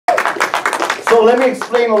So let me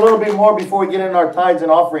explain a little bit more before we get into our tithes and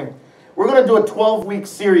offering. We're going to do a 12-week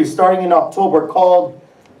series starting in October called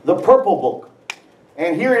The Purple Book.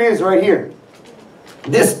 And here it is right here.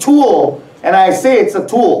 This tool, and I say it's a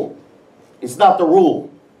tool. It's not the rule.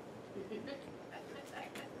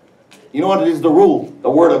 You know what is the rule? The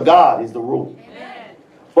Word of God is the rule. Amen.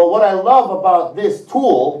 But what I love about this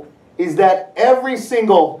tool is that every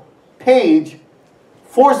single page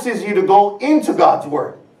forces you to go into God's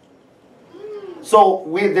Word. So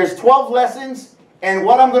there's 12 lessons, and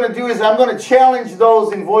what I'm going to do is I'm going to challenge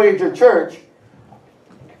those in Voyager Church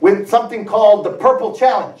with something called the Purple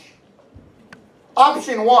Challenge.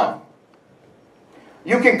 Option 1.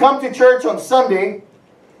 You can come to church on Sunday,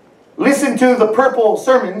 listen to the purple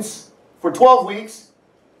sermons for 12 weeks,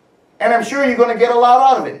 and I'm sure you're going to get a lot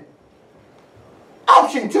out of it.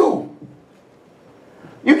 Option 2.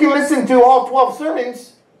 You can listen to all 12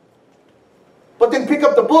 sermons, but then pick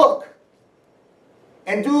up the book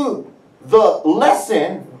and do the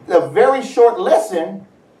lesson, the very short lesson,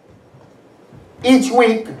 each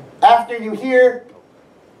week after you hear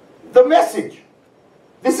the message.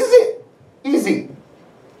 This is it. Easy.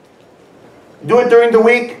 Do it during the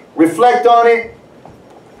week, reflect on it,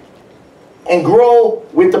 and grow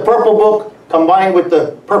with the purple book combined with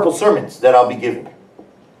the purple sermons that I'll be giving.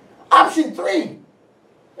 Option 3,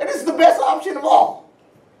 and this is the best option of all.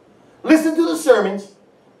 Listen to the sermons,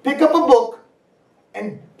 pick up a book,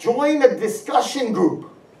 and join a discussion group.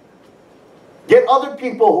 Get other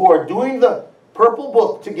people who are doing the purple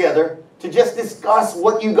book together to just discuss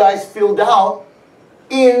what you guys filled out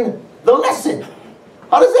in the lesson.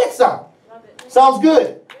 How does that sound? Sounds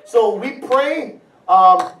good. So we pray.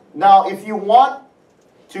 Now, if you want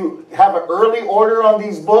to have an early order on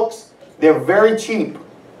these books, they're very cheap.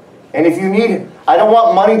 And if you need, I don't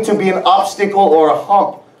want money to be an obstacle or a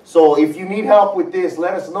hump. So if you need help with this,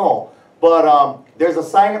 let us know. But there's a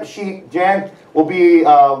sign-up sheet. Jan will be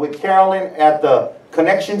with Carolyn at the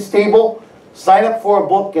connections table. Sign up for a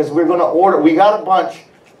book because we're going to order. We got a bunch,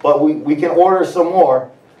 but we can order some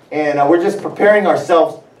more. And we're just preparing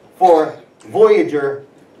ourselves for Voyager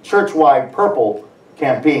church-wide purple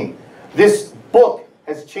campaign. This book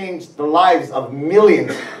has changed the lives of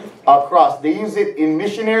millions across. They use it in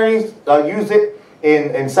missionaries, use it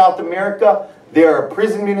in South America. There are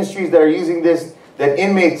prison ministries that are using this, that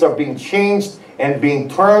inmates are being changed and being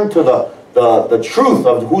turned to the truth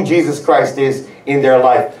of who Jesus Christ is in their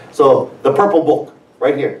life. So the purple book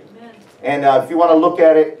right here. Amen. And if you want to look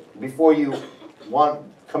at it before you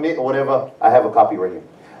commit or whatever, I have a copy right here.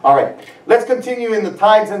 All right, let's continue in the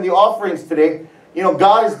tithes and the offerings today. You know,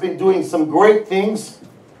 God has been doing some great things.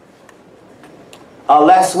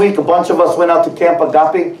 Last week, a bunch of us went out to Camp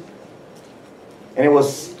Agape, and it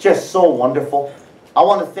was just so wonderful. I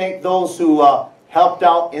want to thank those who helped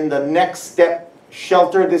out in the Next Step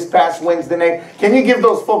shelter this past Wednesday night. Can you give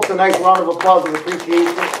those folks a nice round of applause and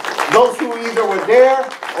appreciation? Those who either were there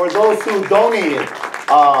or those who donated.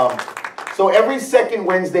 So every second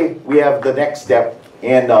Wednesday, we have the Next Step.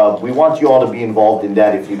 And we want you all to be involved in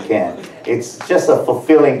that if you can. It's just a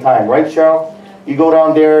fulfilling time. Right, Cheryl? You go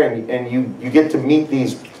down there and you get to meet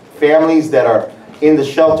these families that are in the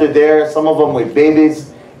shelter there, some of them with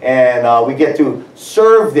babies, and we get to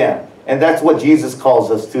serve them. And that's what Jesus calls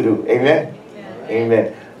us to do. Amen?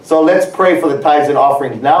 Amen. So let's pray for the tithes and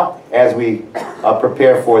offerings now as we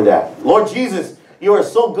prepare for that. Lord Jesus, you are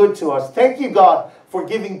so good to us. Thank you, God, for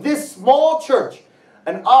giving this small church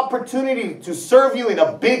an opportunity to serve you in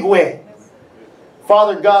a big way.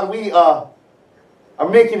 Father God, we are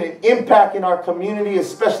making an impact in our community,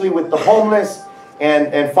 especially with the homeless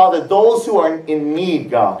and Father, those who are in need,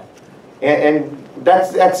 God. And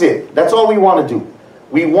that's it. That's all we want to do.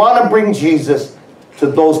 We want to bring Jesus to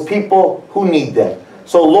those people who need them.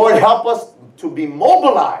 So Lord, help us to be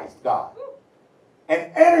mobilized, God,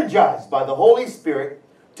 and energized by the Holy Spirit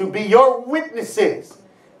to be your witnesses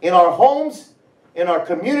in our homes, in our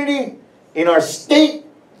community, in our state,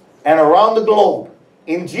 and around the globe.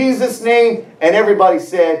 In Jesus' name, and everybody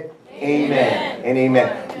said, amen and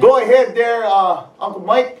amen. Go ahead there, Uncle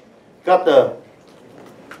Mike. Got the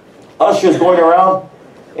ushers going around.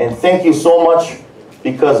 And thank you so much,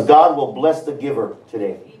 because God will bless the giver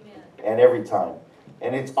today and every time.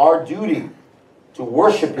 And it's our duty to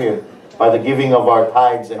worship Him by the giving of our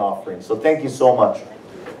tithes and offerings. So thank you so much.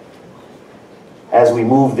 As we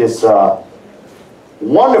move this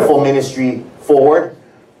wonderful ministry forward.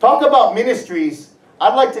 Talk about ministries.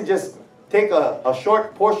 I'd like to just take a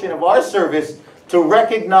short portion of our service to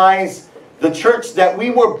recognize the church that we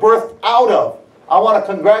were birthed out of. I want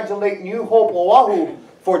to congratulate New Hope Oahu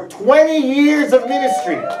for 20 years of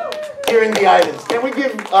ministry. here in the islands. Can we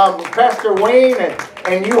give Pastor Wayne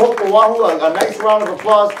and New Hope Oahu a nice round of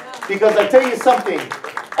applause? Because I tell you something,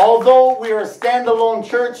 although we are a standalone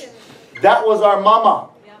church, that was our mama.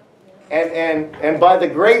 And by the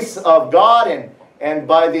grace of God and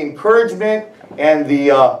by the encouragement and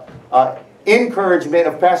the encouragement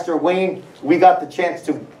of Pastor Wayne, we got the chance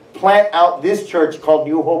to plant out this church called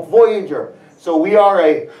New Hope Voyager. So we are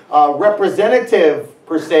a representative,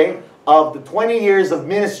 per se, of the 20 years of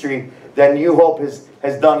ministry that New Hope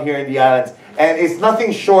has done here in the islands. And it's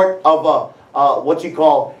nothing short of what you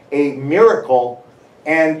call a miracle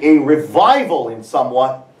and a revival in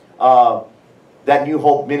somewhat, that New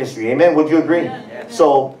Hope ministry. Amen? Would you agree? Yeah.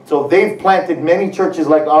 So they've planted many churches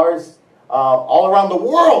like ours all around the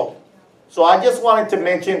world. So I just wanted to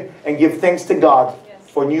mention and give thanks to God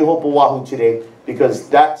for New Hope Oahu today, because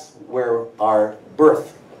that's where our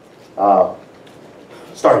birth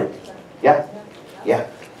started. Yeah? Yeah.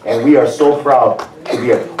 And we are so proud to be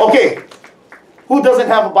here. Okay. Who doesn't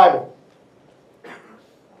have a Bible?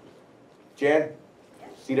 Jan?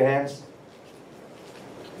 See the hands?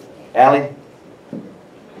 Alan?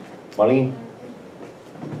 Marlene?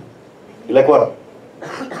 You like what?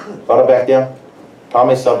 Father back there?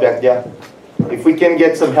 Thomas up back there? If we can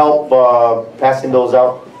get some help passing those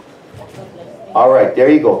out. All right, there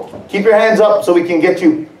you go. Keep your hands up so we can get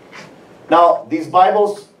you. Now, these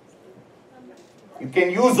Bibles, you can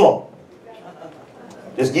use them.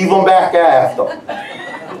 Just give them back after.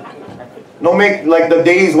 No make like the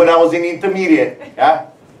days when I was in intermediate. Yeah?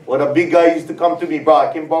 When a big guy used to come to me, bro,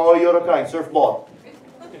 I can borrow your kind surfboard.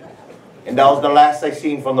 And that was the last I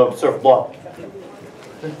seen from the surfboard.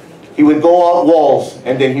 He would go out walls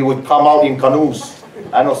and then he would come out in canoes.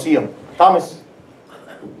 I don't see him. Thomas,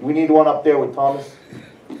 we need one up there with Thomas.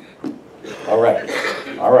 All right.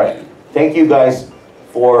 All right. Thank you guys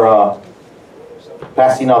for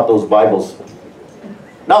passing out those Bibles.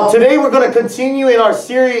 Now today we're going to continue in our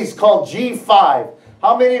series called G5.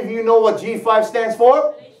 How many of you know what G5 stands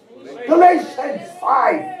for? Galatians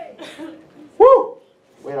 5. Woo!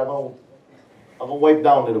 Wait, I'm going to wipe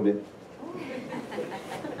down a little bit.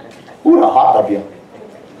 Ooh, the hot up here.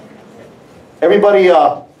 Everybody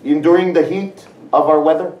enduring the heat of our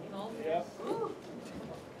weather?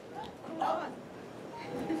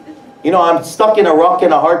 You know, I'm stuck in a rock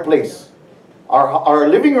and a hard place. Our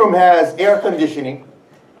living room has air conditioning,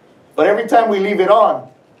 but every time we leave it on,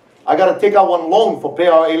 I got to take out one loan for pay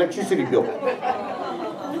our electricity bill.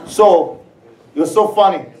 So, it was so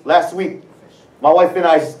funny. Last week, my wife and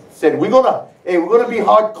I said, we're gonna be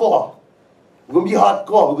hardcore. We're going to be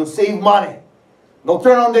hardcore. We're going to save money. Don't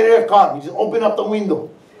turn on the air con. We just open up the window.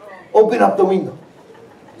 Open up the window.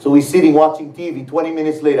 So we're sitting watching TV. 20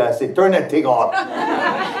 minutes later, I said, turn that thing on.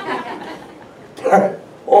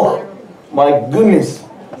 Oh, my goodness.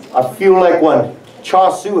 I feel like one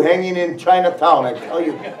char siu hanging in Chinatown, I tell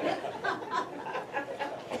you.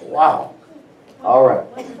 Wow. All right.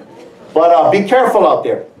 But be careful out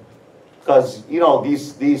there. Because, you know,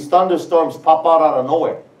 these thunderstorms pop out of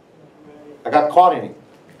nowhere. I got caught in it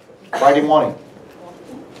Friday morning.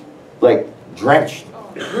 Like, drenched.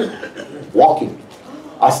 Walking.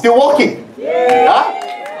 I'm still walking.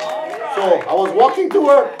 Yeah. So, I was walking to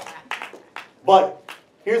work. But,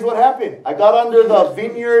 here's what happened. I got under the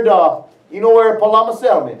vineyard, you know where Palama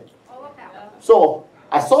Settlement. So,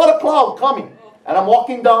 I saw the cloud coming. And I'm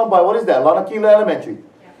walking down by, what is that? Lanakila Elementary.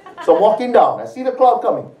 So, I'm walking down. I see the cloud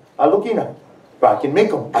coming. I look in. I can make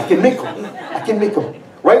them. I can make them. I can make them.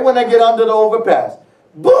 Right when I get under the overpass,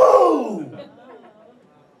 boom!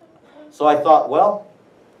 So I thought, well,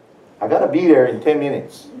 I got to be there in 10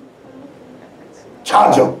 minutes.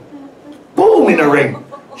 Charge them. Boom in the ring.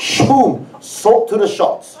 Boom. Soak to the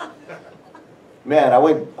shots. Man,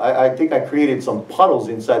 I think I created some puddles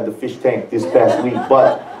inside the fish tank this past week.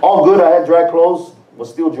 But all good. I had dry clothes.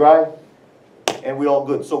 Was still dry. And we all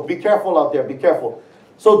good. So be careful out there. Be careful.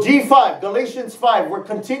 So G5, Galatians 5. We're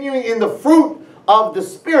continuing in the fruit of the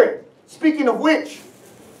Spirit. Speaking of which,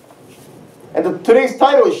 and today's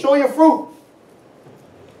title is Show Your Fruit.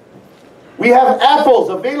 We have apples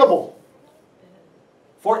available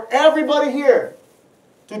for everybody here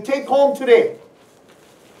to take home today.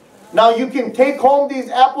 Now you can take home these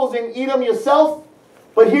apples and eat them yourself,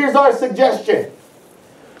 but here's our suggestion.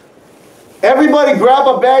 Everybody grab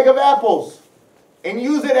a bag of apples and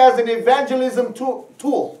use it as an evangelism tool.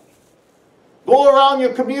 Go around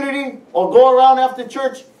your community or go around after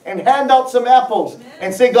church and hand out some apples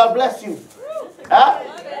and say, God bless you. Huh?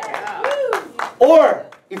 Or,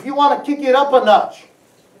 if you want to kick it up a notch,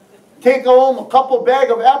 take home a couple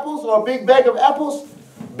bag of apples or a big bag of apples,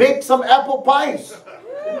 bake some apple pies.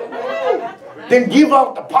 Then give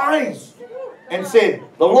out the pies and say,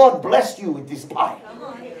 the Lord bless you with this pie.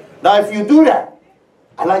 Now if you do that,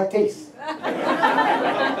 I like taste.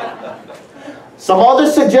 Some other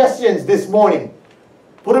suggestions this morning.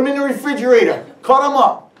 Put them in the refrigerator. Cut them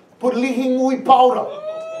up. Put lihing mui powder.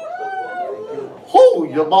 Oh,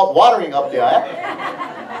 your mouth watering up there.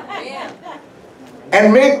 Eh?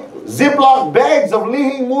 And make Ziploc bags of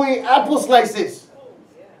lihing mui apple slices.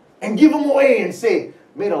 And give them away and say,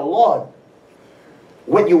 may the Lord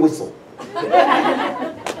wet your whistle.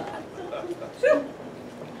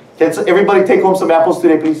 Can everybody take home some apples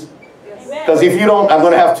today, please? Because if you don't, I'm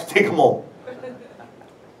going to have to take them home.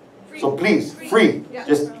 So please, free.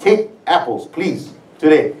 Just take apples, please,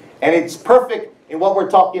 today. And it's perfect in what we're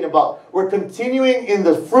talking about. We're continuing in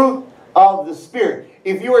the fruit of the Spirit.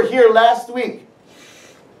 If you were here last week,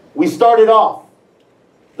 we started off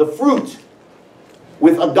the fruit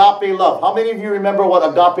with agape love. How many of you remember what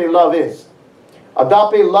agape love is?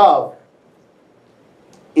 Agape love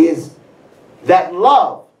is that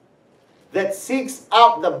love that seeks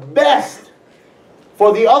out the best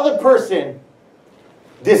for the other person,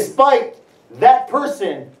 despite that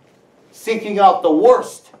person seeking out the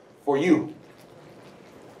worst for you.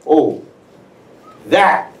 Oh,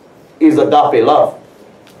 that is agape love.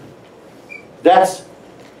 That's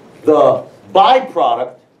the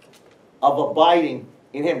byproduct of abiding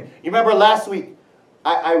in Him. You remember last week,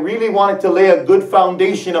 I really wanted to lay a good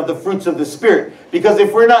foundation of the fruits of the Spirit. Because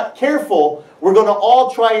if we're not careful, we're going to all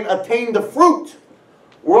try and attain the fruit.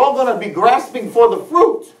 We're all going to be grasping for the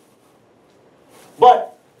fruit.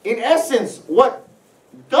 But in essence, what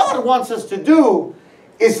God wants us to do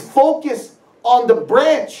is focus on the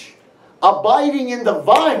branch, abiding in the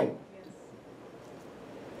vine.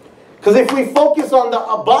 Because if we focus on the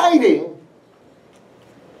abiding,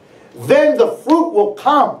 then the fruit will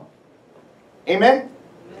come. Amen? Amen.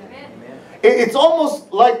 It's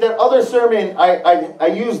almost like that other sermon. I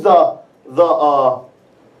used the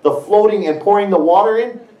floating and pouring the water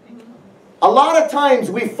in. A lot of times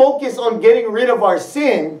we focus on getting rid of our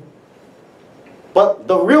sin, but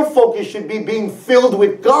the real focus should be being filled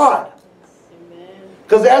with God.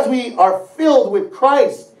 Because as we are filled with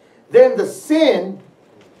Christ, then the sin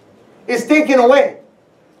is taken away.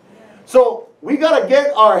 So we got to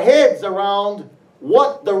get our heads around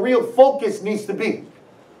what the real focus needs to be.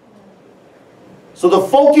 So the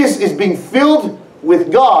focus is being filled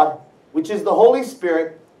with God, which is the Holy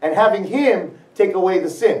Spirit, and having Him take away the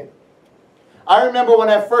sin. I remember when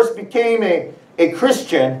I first became a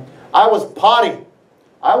Christian, I was potty.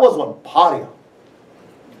 I was on potty.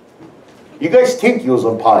 You guys think you was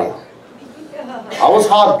on potty. I was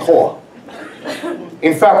hardcore.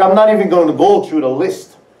 In fact, I'm not even going to go through the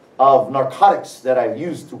list of narcotics that I've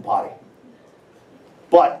used to potty.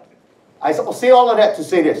 But I'll say all of that to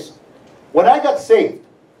say this. When I got saved,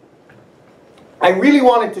 I really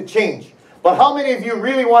wanted to change. But how many of you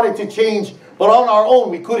really wanted to change, but on our own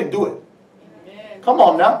we couldn't do it? Come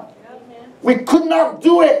on now. We could not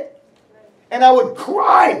do it. And I would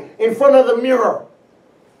cry in front of the mirror.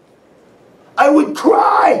 I would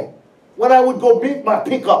cry when I would go beat my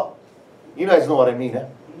pickup. You guys know what I mean, huh?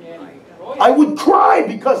 I would cry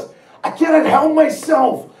because I cannot help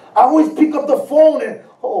myself. I always pick up the phone and,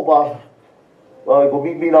 oh, Bob, well, go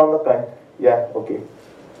beat me down the time. Yeah, okay.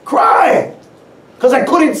 Cry! Because I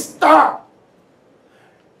couldn't stop.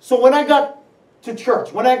 So when I got to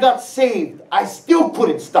church, when I got saved, I still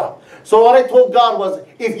couldn't stop. So what I told God was,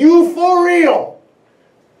 if you for real,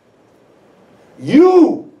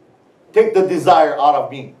 you take the desire out of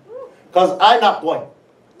me. Because I'm not going.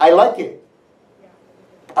 I like it.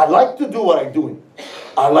 I like to do what I'm doing.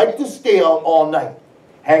 I like to stay out all night.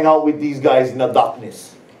 Hang out with these guys in the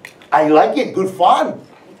darkness. I like it. Good fun.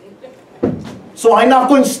 So I'm not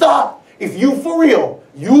going to stop. If you for real,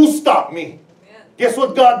 you stop me. Guess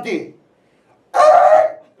what God did?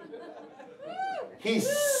 He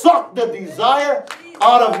sucked the desire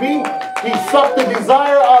out of me. He sucked the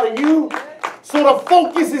desire out of you. So the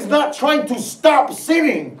focus is not trying to stop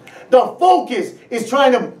sinning. The focus is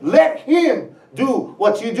trying to let Him do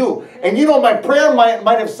what you do. And you know, my prayer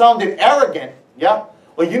might have sounded arrogant. Yeah?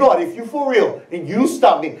 Well, you know what? If you for real and you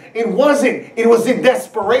stop me. It wasn't. It was in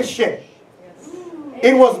desperation.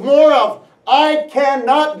 It was more of, I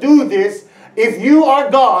cannot do this. If you are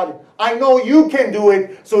God, I know you can do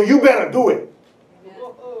it, so you better do it.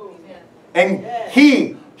 And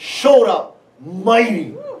He showed up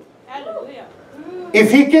mighty. If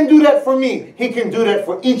He can do that for me, He can do that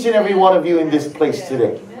for each and every one of you in this place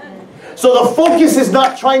today. So the focus is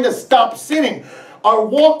not trying to stop sinning. Our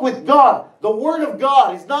walk with God, the Word of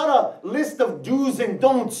God, is not a list of do's and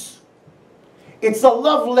don'ts. It's a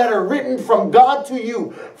love letter written from God to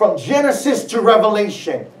you, from Genesis to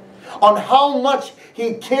Revelation, on how much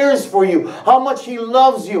He cares for you, how much He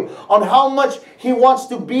loves you, on how much He wants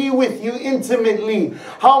to be with you intimately,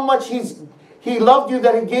 how much He loved you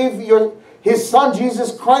that He gave His Son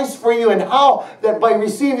Jesus Christ for you, and how that by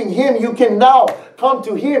receiving Him you can now come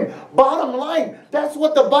to Him. Bottom line, that's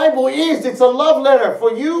what the Bible is. It's a love letter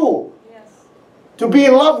for you. Yes. To be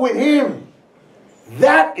in love with Him.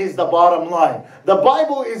 That is the bottom line. The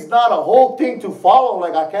Bible is not a whole thing to follow,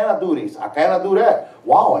 like I cannot do this, I cannot do that.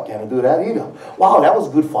 Wow, I cannot do that either. Wow, that was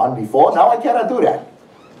good fun before, now I cannot do that.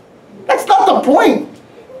 That's not the point.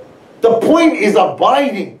 The point is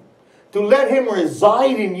abiding, to let Him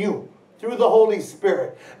reside in you through the Holy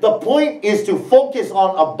Spirit. The point is to focus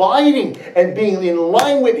on abiding and being in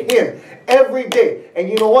line with Him every day. And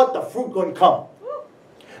you know what? The fruit going to come.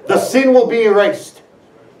 The sin will be erased.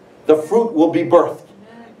 The fruit will be birthed.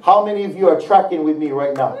 How many of you are tracking with me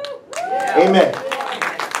right now? Amen.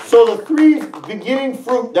 So the three beginning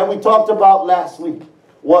fruit that we talked about last week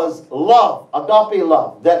was love, agape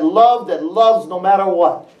love. That loves no matter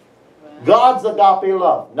what. God's agape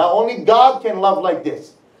love. Now only God can love like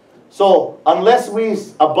this. So unless we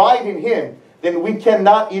abide in Him, then we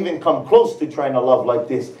cannot even come close to trying to love like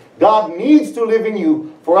this. God needs to live in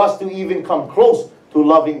you for us to even come close to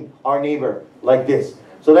loving our neighbor like this.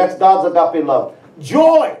 So that's God's agape love.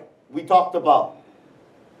 Joy, we talked about.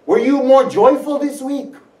 Were you more joyful this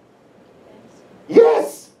week?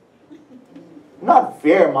 Yes. Not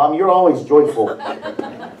fair, Mom. You're always joyful.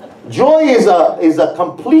 Joy is a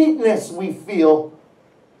completeness we feel,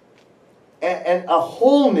 and a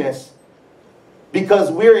wholeness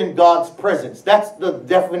because we're in God's presence. That's the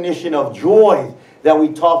definition of joy that we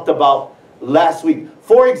talked about last week.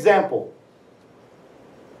 For example,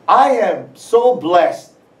 I am so blessed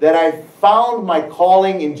that I found my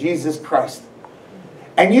calling in Jesus Christ.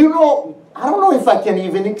 And you know, I don't know if I can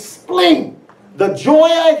even explain the joy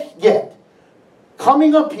I get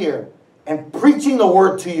coming up here and preaching the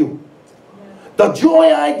word to you. The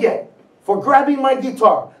joy I get for grabbing my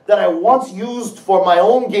guitar that I once used for my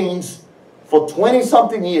own gains for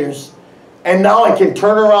 20-something years, and now I can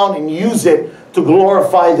turn around and use it to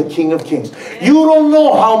glorify the King of Kings. You don't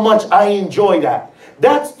know how much I enjoy that.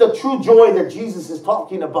 That's the true joy that Jesus is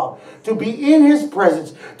talking about. To be in His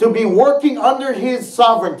presence, to be working under His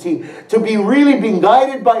sovereignty, to be really being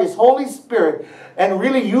guided by His Holy Spirit, and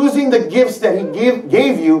really using the gifts that He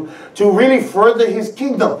gave you to really further His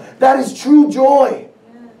kingdom. That is true joy.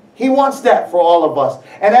 He wants that for all of us.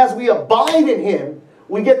 And as we abide in Him,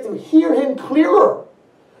 we get to hear Him clearer.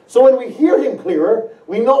 So when we hear Him clearer,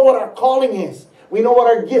 we know what our calling is. We know what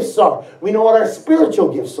our gifts are. We know what our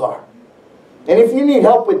spiritual gifts are. And if you need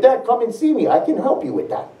help with that, come and see me. I can help you with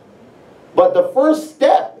that. But the first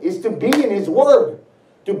step is to be in His Word,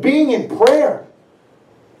 to being in prayer,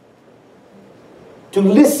 to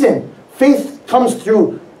listen. Faith comes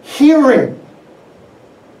through hearing,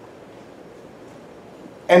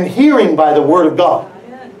 and hearing by the Word of God.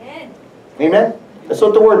 Amen? That's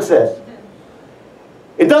what the Word says.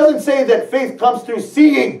 It doesn't say that faith comes through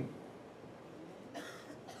seeing.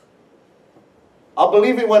 I'll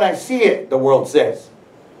believe it when I see it, the world says.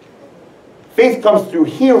 Faith comes through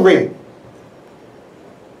hearing.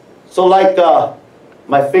 So like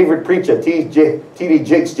my favorite preacher, T.D.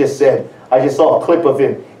 Jakes just said, I just saw a clip of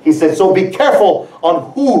him. He said, so be careful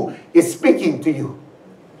on who is speaking to you.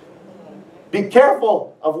 Be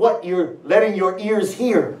careful of what you're letting your ears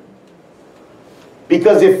hear.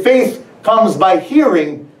 Because if faith comes by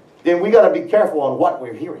hearing, then we got to be careful on what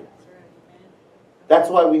we're hearing. That's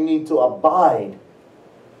why we need to abide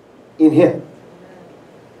in Him.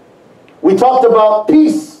 We talked about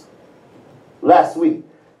peace last week.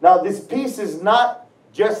 Now this peace is not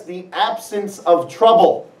just the absence of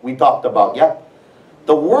trouble we talked about, yeah?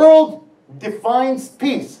 The world defines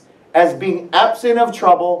peace as being absent of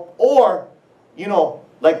trouble, or, you know,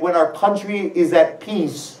 like when our country is at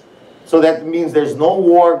peace, so that means there's no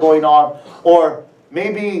war going on, or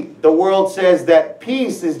maybe the world says that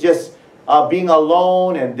peace is just being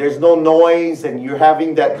alone and there's no noise and you're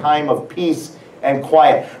having that time of peace and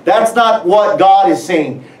quiet. That's not what God is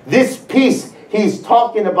saying. This peace He's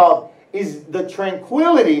talking about is the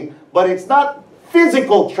tranquility, but it's not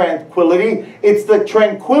physical tranquility. It's the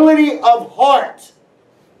tranquility of heart,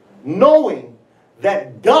 knowing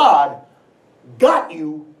that God got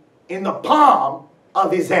you in the palm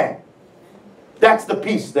of His hand. That's the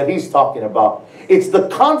peace that He's talking about. It's the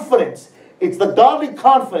confidence. It's the godly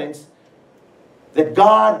confidence that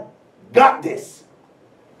God got this.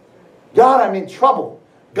 God, I'm in trouble.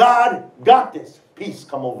 God got this. Peace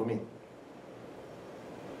come over me.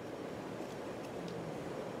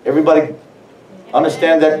 Everybody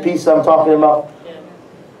understand that piece I'm talking about?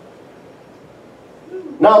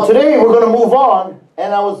 Now today we're going to move on,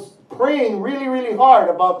 and I was praying really, really hard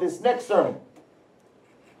about this next sermon.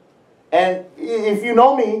 And if you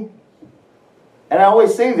know me, and I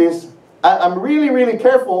always say this, I'm really, really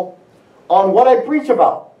careful on what I preach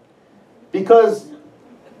about. Because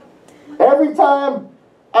every time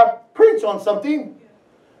I preach on something,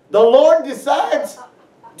 the Lord decides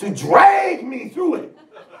to drag me through it.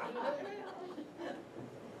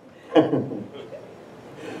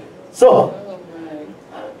 So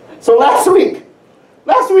last week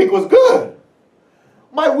was good.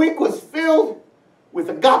 My week was filled with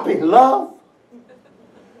agape love,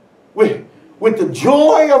 with the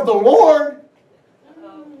joy of the Lord,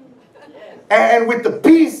 and with the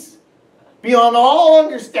peace beyond all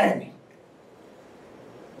understanding.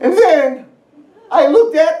 And then I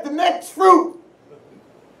looked at the next fruit.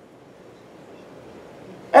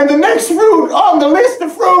 And the next fruit on the list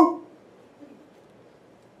of fruit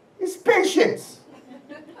is patience.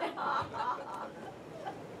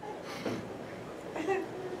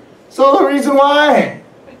 So the reason why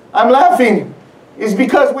I'm laughing is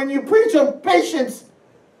because when you preach on patience,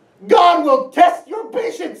 God will test your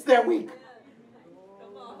patience that week.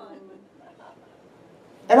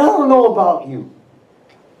 And I don't know about you.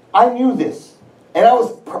 I knew this, and I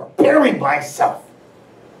was preparing myself.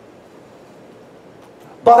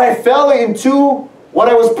 But I fell into what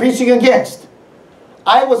I was preaching against.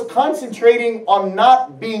 I was concentrating on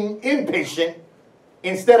not being impatient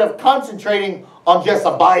instead of concentrating on just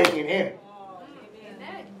abiding in Him.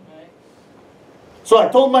 So I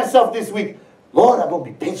told myself this week, Lord, I'm going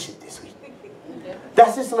to be patient this week.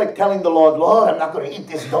 That's just like telling the Lord, Lord, I'm not going to eat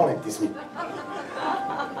this donut this week.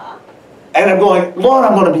 And I'm going, Lord,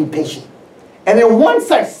 I'm going to be patient. And then once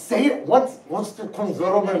I say it, once it comes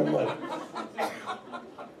out of my mouth,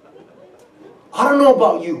 I don't know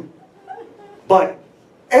about you, but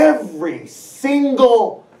every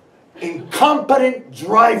single incompetent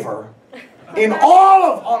driver in all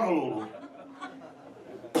of Honolulu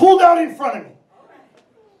pulled out in front of me.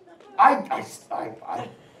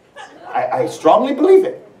 I strongly believe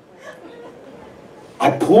it.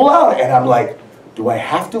 I pull out and I'm like, do I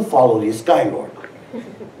have to follow this guy, Lord?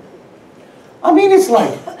 I mean, it's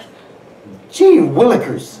like, gee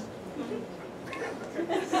willikers.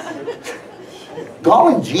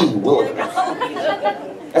 Golly gee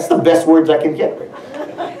willikers. That's the best words I can get.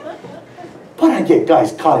 But I get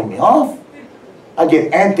guys cutting me off. I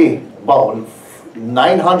get auntie about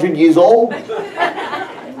 900 years old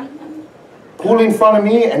pull in front of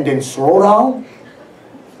me and then slow down.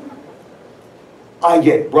 I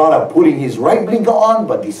get brought up putting his right blinker on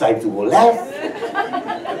but decide to go left.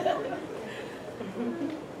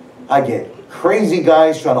 I get crazy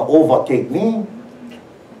guys trying to overtake me.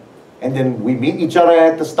 And then we meet each other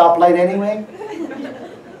at the stoplight anyway.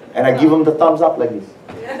 And I give them the thumbs up like this.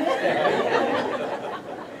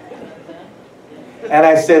 And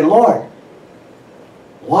I said, Lord,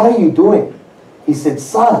 what are you doing? He said,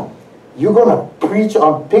 son, you're going to preach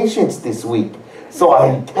on patience this week. So I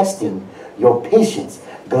am testing your patience.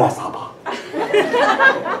 Grasshopper.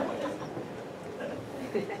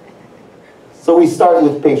 So we start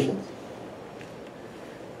with patience.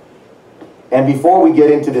 And before we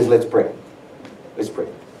get into this, let's pray. Let's pray.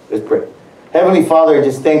 Let's pray. Heavenly Father, I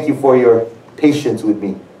just thank you for your patience with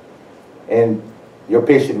me and your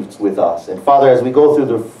patience with us. And Father, as we go through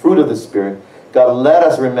the fruit of the Spirit, God, let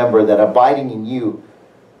us remember that abiding in you,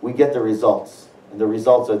 we get the results. And the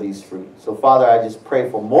results are these fruit. So Father, I just pray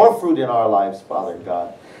for more fruit in our lives, Father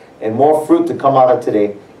God, and more fruit to come out of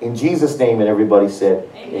today. In Jesus' name, and everybody said,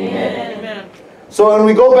 Amen. Amen. So when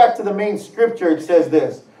we go back to the main scripture, it says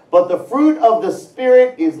this, but the fruit of the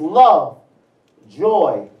Spirit is love,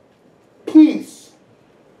 joy, peace,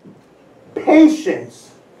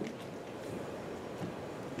 patience.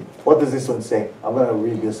 What does this one say? I'm going to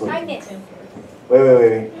read this one.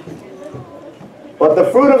 Wait. But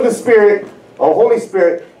the fruit of the Spirit, or Holy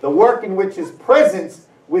Spirit, the work in which His presence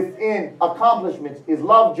within accomplishments is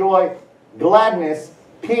love, joy, gladness,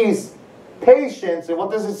 peace, patience, and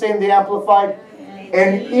what does it say in the Amplified?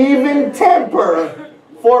 And even temper,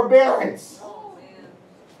 forbearance,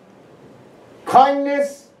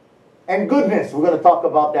 kindness, and goodness. We're going to talk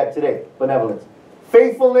about that today. Benevolence.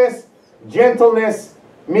 Faithfulness, gentleness,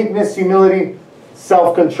 meekness, humility,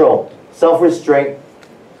 self-control, self-restraint,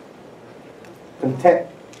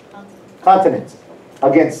 continence.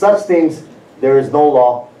 Against such things, there is no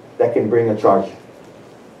law that can bring a charge.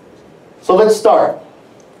 So let's start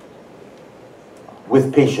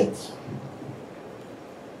with patience.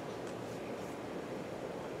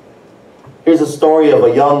 Here's a story of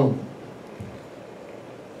a young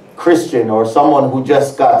Christian or someone who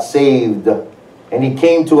just got saved, and he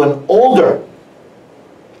came to an older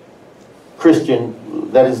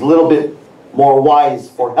Christian that is a little bit more wise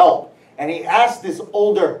for help. And he asked this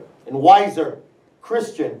older and wiser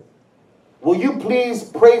Christian, "Will you please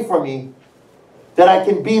pray for me that I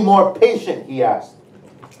can be more patient?" he asked.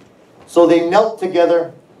 So they knelt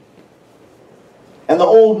together, and the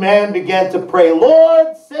old man began to pray,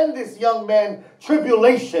 "Lord, send this young man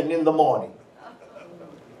tribulation in the morning."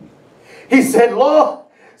 He said, "Lord,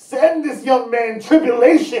 send this young man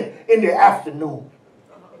tribulation in the afternoon."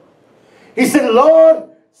 He said, "Lord,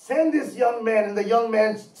 send this young man." And the young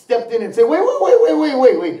man stepped in and said, wait.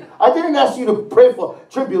 I didn't ask you to pray for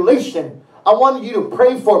tribulation. I wanted you to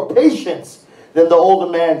pray for patience. Then the older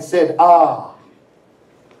man said,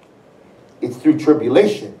 it's through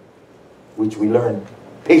tribulation which we learn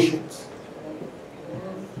patience.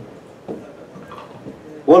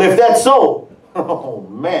 Well, if that's so, oh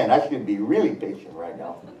man, I should be really patient right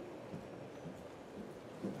now.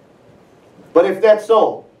 But if that's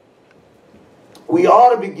so, we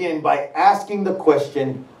ought to begin by asking the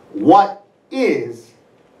question, what is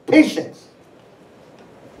patience?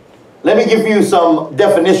 Let me give you some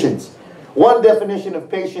definitions. One definition of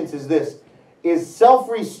patience is this: is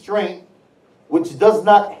self-restraint which does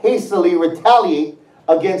not hastily retaliate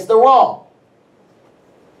against the wrong.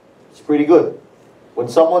 It's pretty good. When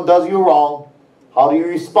someone does you wrong, how do you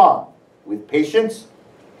respond? With patience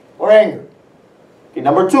or anger? Okay,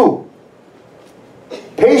 number two.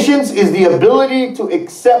 Patience is the ability to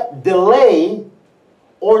accept delay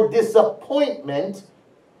or disappointment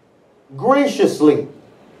graciously.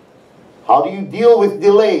 How do you deal with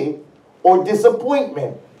delay or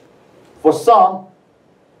disappointment? For some,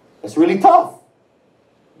 it's really tough.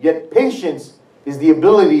 Yet patience is the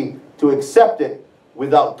ability to accept it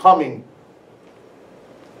without coming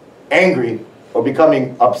angry or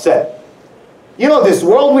becoming upset. You know, this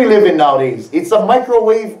world we live in nowadays, it's a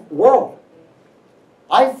microwave world.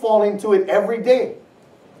 I fall into it every day.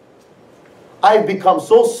 I've become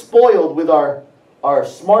so spoiled with our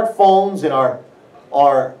smartphones and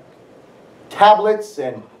our tablets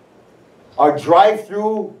and our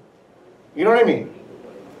drive-through. You know what I mean?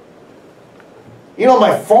 You know,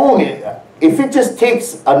 my phone, if it just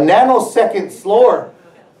takes a nanosecond slower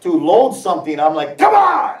to load something, I'm like, come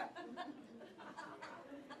on!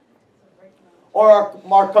 Or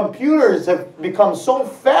our computers have become so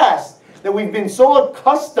fast that we've been so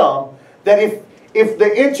accustomed that if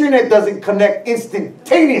the internet doesn't connect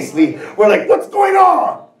instantaneously, we're like, what's going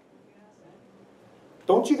on?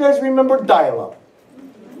 Don't you guys remember dial-up?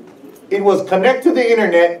 It was connect to the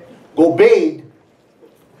internet, go bathe,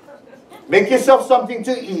 make yourself something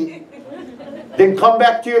to eat, then come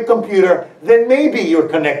back to your computer, then maybe you're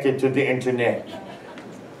connected to the internet.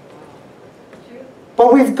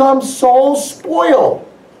 But we've become so spoiled.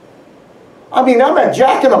 I mean, I'm at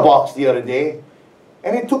Jack in the Box the other day,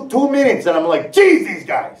 and it took 2 minutes, and I'm like, geez, these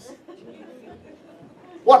guys.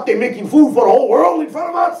 What, they're making food for the whole world in front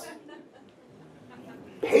of us?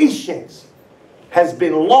 Patience has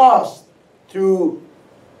been lost through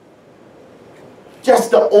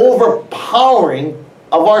just the overpowering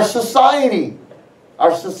of our society.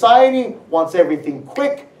 Our society wants everything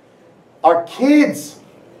quick. Our kids,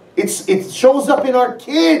 it shows up in our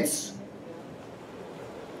kids.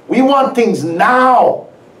 We want things now.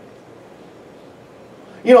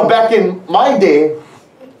 You know, back in my day,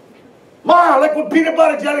 Ma, like a peanut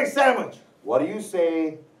butter jelly sandwich. What do you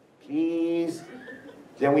say? Please.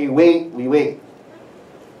 Then we wait.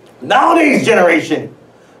 Nowadays generation,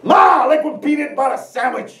 Ma, like a peanut butter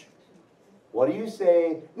sandwich. What do you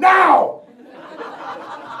say? Now!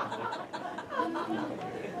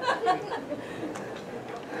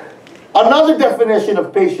 Another definition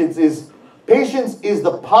of patience is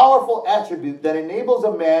the powerful attribute that enables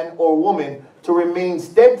a man or woman to remain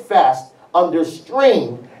steadfast under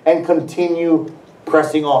strain and continue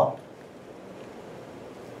pressing on.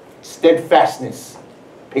 Steadfastness,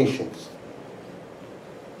 patience.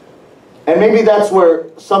 And maybe that's where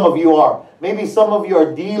some of you are. Maybe some of you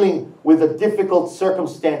are dealing with a difficult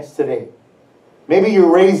circumstance today. Maybe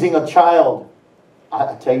you're raising a child.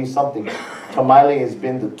 I'll tell you something. Tamale has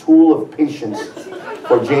been the tool of patience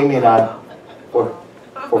for Jamie and I for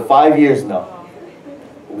 5 years now.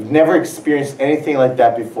 We've never experienced anything like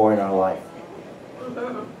that before in our life.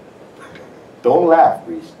 Don't laugh,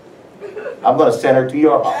 Reese. I'm going to send her to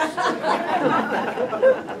your house.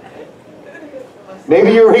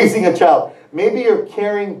 Maybe you're raising a child. Maybe you're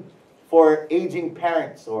caring for aging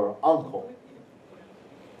parents or uncle.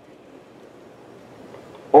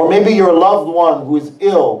 Or maybe your loved one who is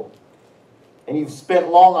ill and you've spent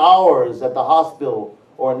long hours at the hospital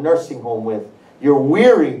or a nursing home with. You're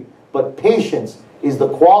weary, but patience is the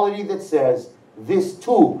quality that says, this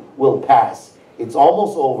too will pass. It's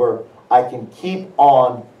almost over. I can keep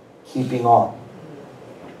on keeping on.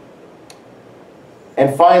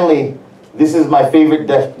 And finally, this is my favorite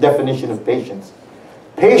definition of patience.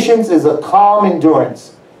 Patience is a calm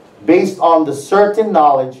endurance based on the certain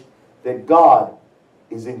knowledge that God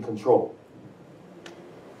is in control.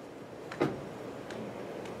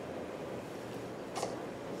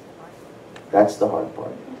 That's the hard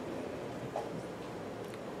part.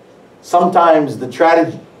 Sometimes the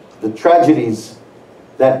tragedies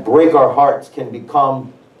that break our hearts can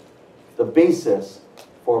become the basis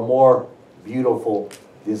for a more beautiful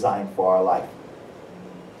design for our life.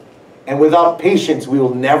 And without patience, we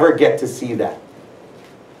will never get to see that.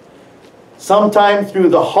 Sometime through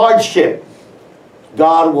the hardship,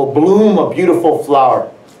 God will bloom a beautiful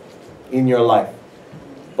flower in your life.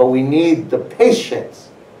 But we need the patience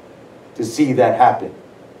to see that happen.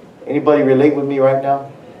 Anybody relate with me right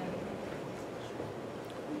now?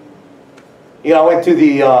 You know, I went to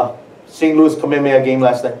the St. Louis Kamehameha game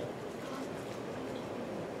last night.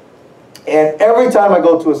 And every time I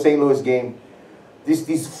go to a St. Louis game,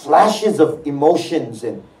 these flashes of emotions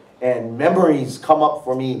and memories come up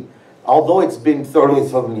for me. Although it's been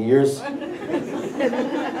 30-something years.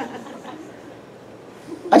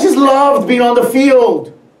 I just loved being on the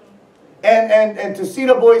field. And to see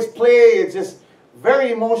the boys play, it's just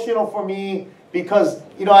very emotional for me because,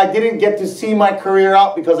 you know, I didn't get to see my career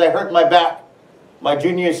out because I hurt my back my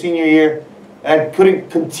junior and senior year, and I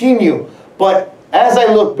couldn't continue. But as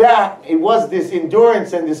I look back, it was this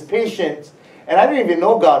endurance and this patience, and I didn't even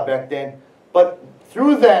know God back then, but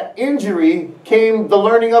through that injury came the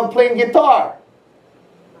learning of playing guitar.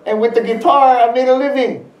 And with the guitar, I made a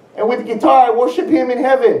living. And with the guitar, I worship Him in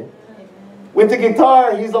heaven. With the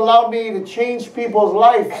guitar, He's allowed me to change people's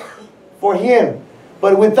life for Him.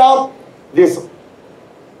 But without this,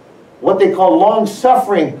 what they call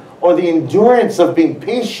long-suffering, or the endurance of being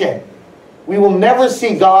patient, we will never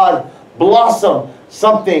see God blossom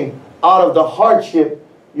something out of the hardship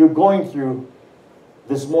you're going through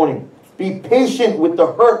this morning. Be patient with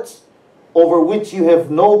the hurts over which you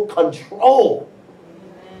have no control.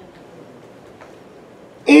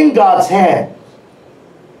 In God's hand,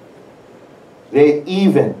 they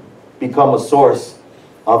even become a source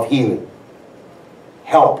of healing,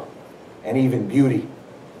 help, and even beauty.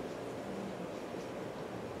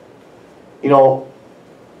 You know,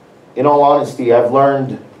 in all honesty, I've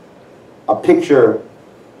learned a picture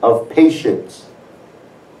of patience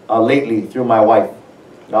lately through my wife.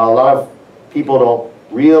 Now, a lot of people don't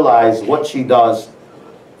realize what she does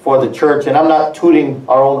for the church, and I'm not tooting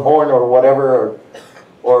our own horn or whatever,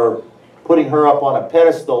 or putting her up on a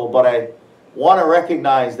pedestal, but I want to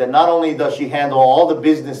recognize that not only does she handle all the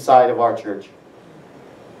business side of our church,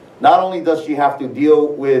 not only does she have to deal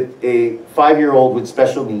with a 5-year-old with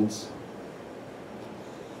special needs,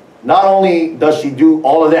 not only does she do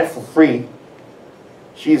all of that for free,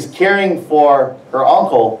 she's caring for her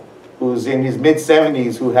uncle, who's in his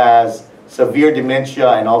mid-70s, who has severe dementia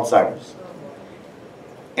and Alzheimer's.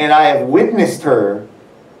 And I have witnessed her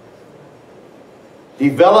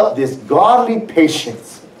develop this godly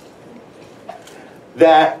patience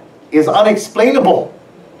that is unexplainable.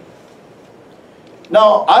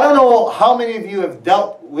 Now, I don't know how many of you have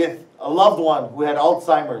dealt with a loved one who had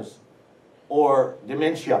Alzheimer's or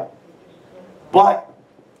dementia, but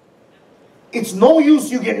it's no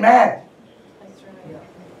use you get mad.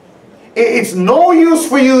 It's no use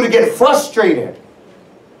for you to get frustrated.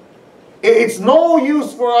 It's no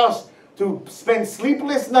use for us to spend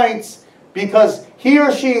sleepless nights because he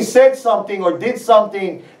or she said something or did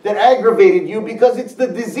something that aggravated you, because it's the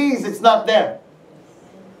disease, it's not them.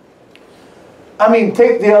 I mean,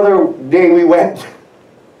 take the other day we went.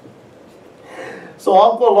 So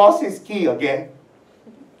Uncle lost his key again.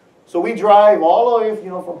 So we drive all the way,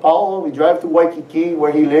 from Paulo, we drive to Waikiki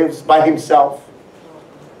where he lives by himself.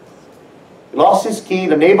 He lost his key,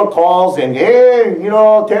 the neighbor calls and, hey,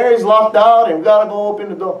 Terry's locked out and we gotta go open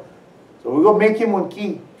the door. So we go make him one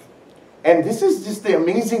key. And this is just the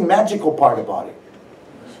amazing, magical part about it.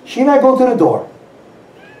 She and I go to the door.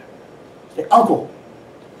 Say, Uncle,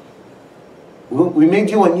 we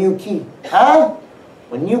made you a new key. Huh?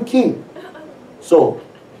 A new key. So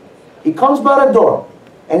he comes by the door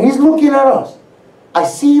and he's looking at us. I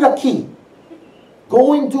see the key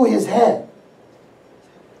go into his hand.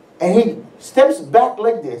 And he steps back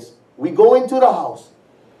like this. We go into the house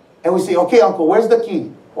and we say, okay, Uncle, where's the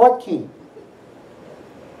key? What key?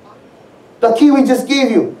 The key we just gave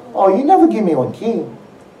you. Oh, you never give me one key.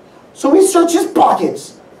 So we search his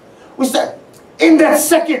pockets. We said, in that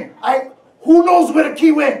second, who knows where the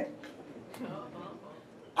key went?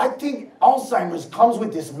 I think Alzheimer's comes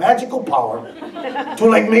with this magical power to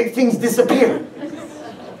like make things disappear.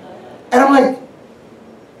 And I'm like,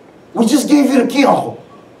 we just gave you the key, Uncle.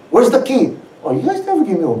 Where's the key? Oh, you guys never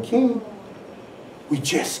gave me a key. We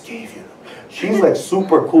just gave you. She's like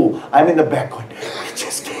super cool. I'm in the back going, we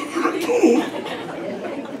just gave you the key.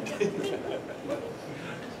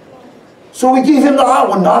 So we gave him the hot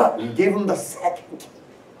one, we gave him the second key.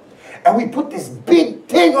 And we put this big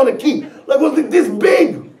thing on the key. Like, was it this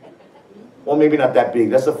big? Well, maybe not that big.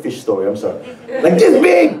 That's a fish story, I'm sorry. Like this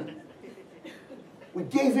big. We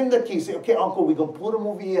gave him the key. Say, okay, Uncle, we're going to put him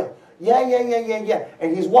over here. Yeah.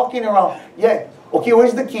 And he's walking around. Yeah. Okay,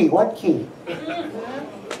 where's the key? What key?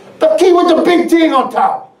 The key with the big thing on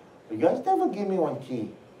top. You guys never give me one key.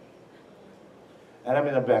 And I'm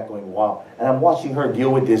in the back going, wow. And I'm watching her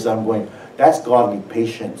deal with this. I'm going, that's godly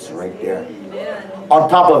patience right there. On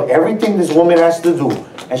top of everything this woman has to do.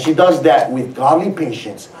 And she does that with godly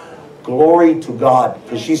patience. Glory to God.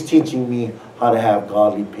 Because she's teaching me how to have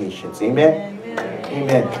godly patience. Amen?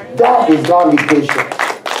 Amen. That is godly patience.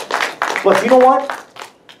 But you know what?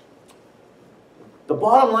 The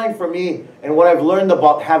bottom line for me, and what I've learned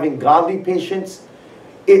about having godly patience,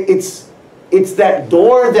 it's that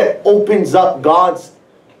door that opens up God's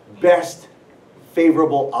best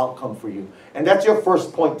favorable outcome for you. And that's your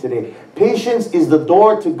first point today. Patience is the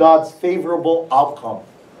door to God's favorable outcome.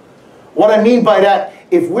 What I mean by that,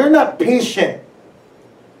 if we're not patient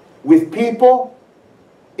with people,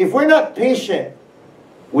 if we're not patient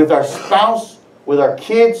with our spouse, with our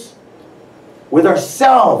kids, with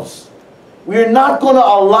ourselves, we're not going to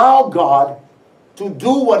allow God to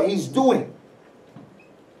do what He's doing.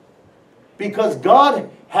 Because God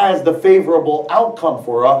has the favorable outcome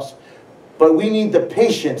for us, but we need the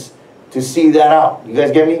patience to see that out. You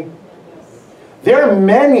guys get me? There are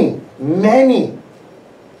many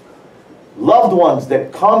loved ones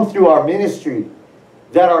that come through our ministry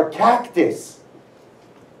that are cactus.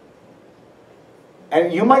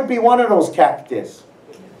 And you might be one of those cactus.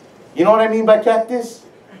 You know what I mean by cactus?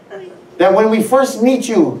 That when we first meet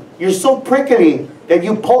you, you're so prickly that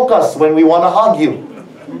you poke us when we want to hug you.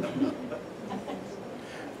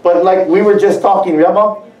 But like we were just talking,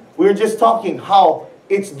 remember? We were just talking how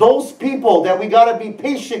it's those people that we got to be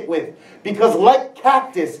patient with. Because like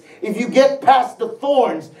cactus, if you get past the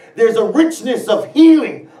thorns, there's a richness of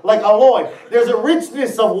healing, like aloe. There's a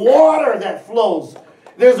richness of water that flows.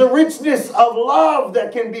 There's a richness of love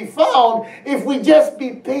that can be found if we just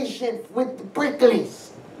be patient with the pricklies.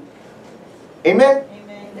 Amen?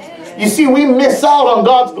 Amen. You see, we miss out on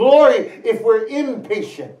God's glory if we're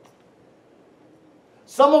impatient.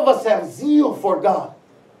 Some of us have zeal for God.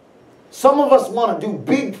 Some of us want to do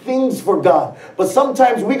big things for God. But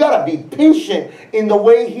sometimes we got to be patient in the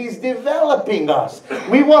way He's developing us.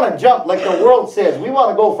 We want to jump, like the world says. We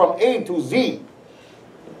want to go from A to Z.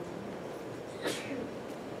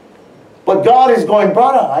 But God is going,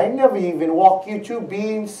 brother, I never even walked you through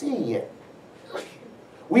B and C yet.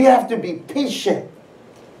 We have to be patient.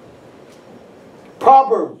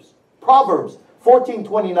 Proverbs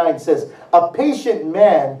 14:29 says, a patient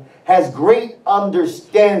man has great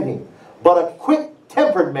understanding, but a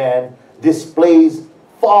quick-tempered man displays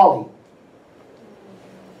folly.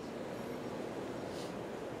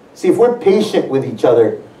 See, if we're patient with each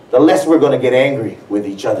other, the less we're going to get angry with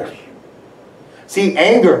each other. See,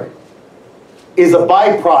 anger is a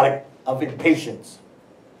byproduct of impatience.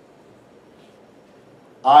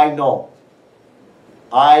 I know.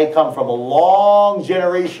 I come from a long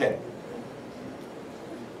generation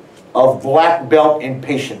of black belt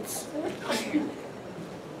impatience.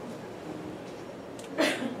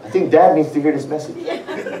 I think Dad needs to hear this message.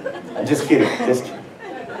 I'm just kidding. Just kidding.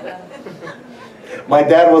 My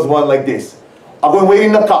dad was one like this. I'm going to wait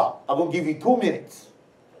in the car. I'm going to give you 2 minutes.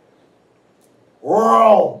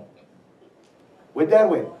 Whoa. Where'd Dad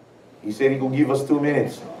went? He said he going to give us 2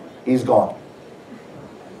 minutes. He's gone.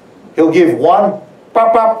 He'll give one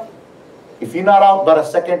pop, pop. If you're not out but a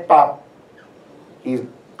second pop, he's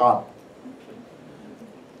gone.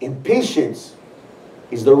 Impatience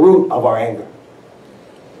is the root of our anger.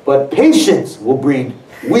 But patience will breed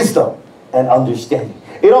wisdom and understanding.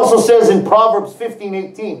 It also says in Proverbs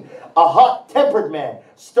 15:18, a hot-tempered man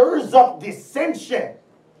stirs up dissension.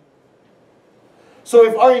 So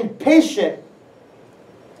if our impatient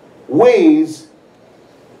ways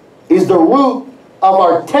is the root of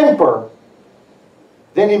our temper,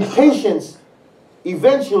 then impatience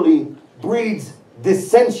eventually breeds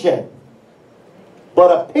dissension.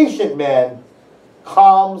 But a patient man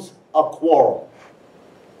calms a quarrel.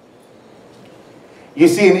 You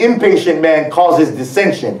see, an impatient man causes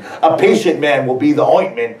dissension. A patient man will be the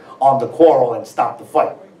ointment on the quarrel and stop the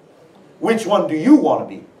fight. Which one do you want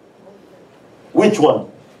to be? Which one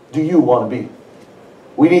do you want to be?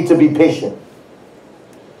 We need to be patient.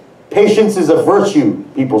 Patience is a virtue,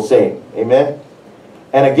 people say. Amen?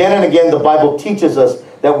 And again, the Bible teaches us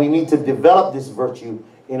that we need to develop this virtue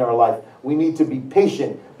in our life. We need to be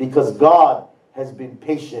patient because God has been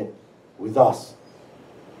patient with us.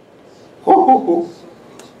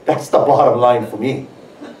 That's the bottom line for me.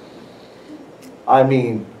 I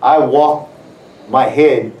mean, I walk my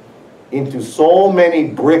head into so many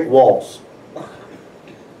brick walls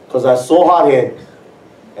because I'm so hot-headed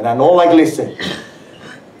and I don't like listen.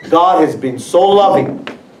 God has been so loving.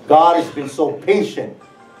 God has been so patient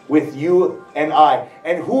with you and I.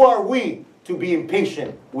 And who are we to be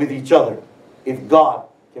impatient with each other if God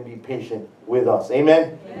can be patient with us?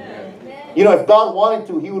 Amen? Amen. You know, if God wanted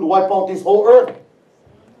to, He would wipe out this whole earth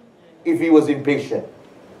if He was impatient.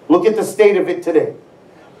 Look at the state of it today.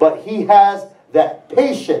 But He has that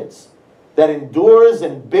patience that endures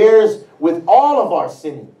and bears with all of our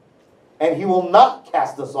sinning. And He will not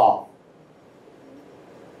cast us off.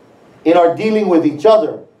 In our dealing with each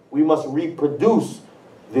other, we must reproduce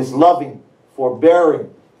this loving,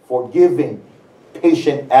 forbearing, forgiving,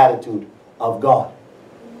 patient attitude of God.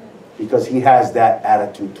 Because He has that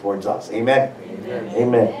attitude towards us. Amen? Amen.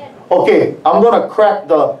 Amen. Okay, I'm going to crack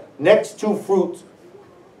the next two fruits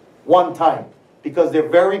one time because they're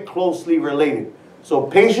very closely related. So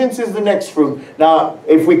patience is the next fruit. Now,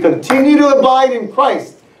 if we continue to abide in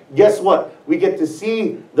Christ, guess what? We get to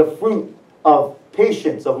see the fruit of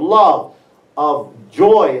patience, of love, of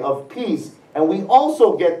joy, of peace. And we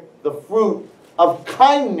also get the fruit of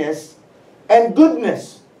kindness and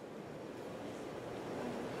goodness.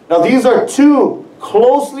 Now, these are two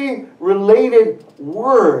closely related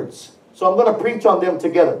words. So I'm going to preach on them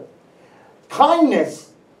together.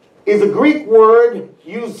 Kindness is a Greek word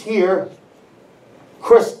used here,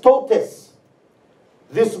 Christotes.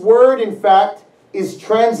 This word, in fact, is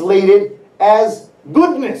translated as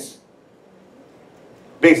goodness,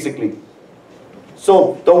 basically.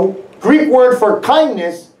 So the Greek word for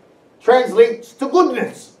kindness translates to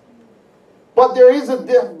goodness. But there is a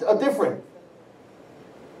difference.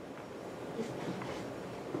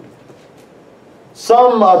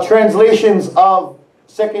 Some translations of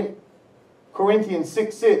 2 Corinthians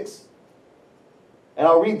 6:6, and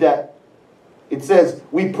I'll read that. It says,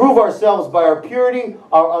 we prove ourselves by our purity,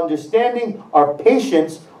 our understanding, our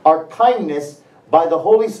patience, our kindness, by the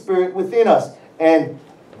Holy Spirit within us, and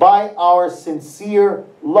by our sincere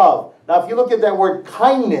love. Now, if you look at that word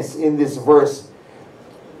kindness in this verse,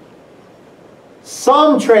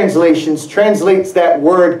 some translations translates that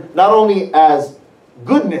word not only as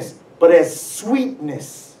goodness, but as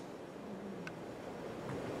sweetness.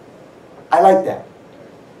 I like that.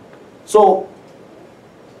 So,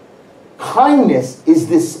 kindness is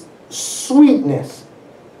this sweetness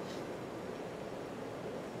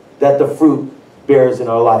that the fruit bears in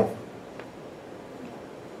our life.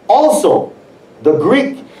 Also, the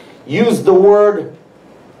Greek used the word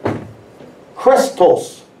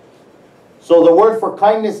Christos. So the word for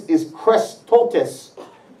kindness is Christotes.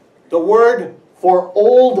 The word for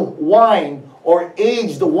old wine or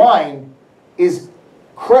aged wine is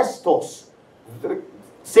Christos.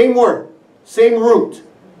 Same word, same root.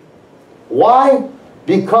 Why?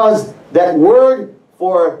 Because that word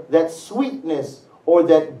for that sweetness or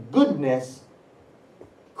that goodness,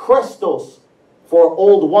 Christos, for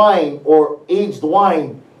old wine or aged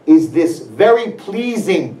wine, is this very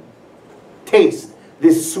pleasing taste,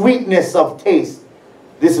 this sweetness of taste,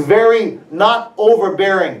 this very not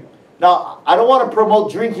overbearing. Now, I don't want to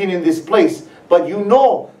promote drinking in this place, but you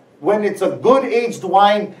know when it's a good aged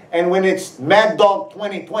wine and when it's Mad Dog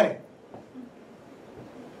 2020.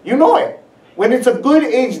 You know it. When it's a good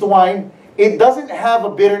aged wine, it doesn't have a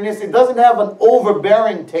bitterness. It doesn't have an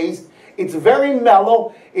overbearing taste. It's very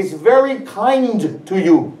mellow. It's very kind to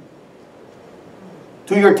you,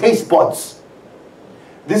 to your taste buds.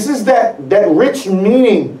 This is that rich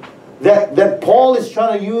meaning that Paul is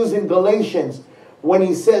trying to use in Galatians when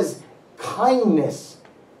he says kindness.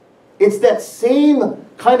 It's that same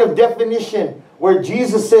kind of definition where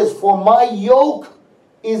Jesus says, for my yoke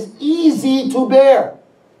is easy to bear,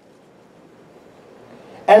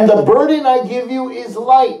 and the burden I give you is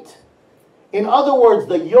light. In other words,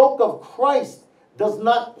 the yoke of Christ does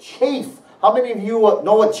not chafe. How many of you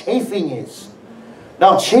know what chafing is?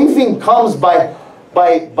 Now, chafing comes by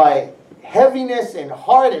heaviness and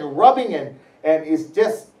hard and rubbing, and it's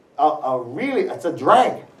just it's a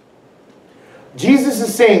drag. Jesus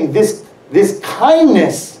is saying this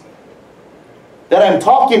kindness that I'm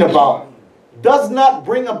talking about does not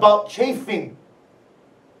bring about chafing.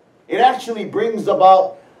 It actually brings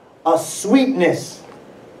about a sweetness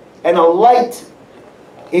and a light,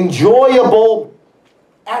 enjoyable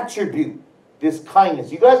attribute. This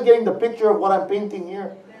kindness. You guys getting the picture of what I'm painting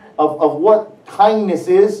here? Of what kindness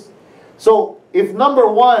is? So, if number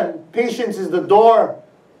one, patience is the door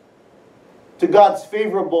to God's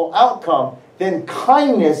favorable outcome, then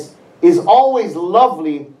kindness is always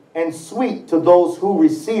lovely and sweet to those who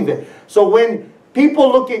receive it. So when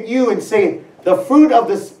people look at you and say, the fruit of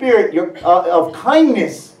the Spirit of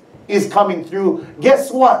kindness is coming through,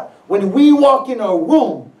 guess what? When we walk in a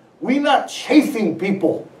room, we're not chafing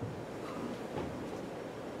people.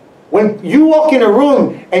 When you walk in a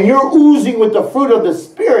room and you're oozing with the fruit of the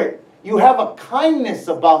Spirit, you have a kindness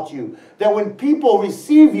about you that when people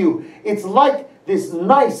receive you, it's like this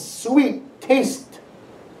nice, sweet taste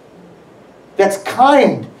that's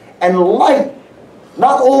kind and light,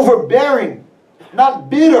 not overbearing, not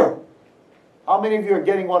bitter. How many of you are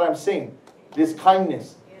getting what I'm saying? This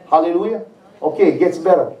kindness. Hallelujah. Okay, it gets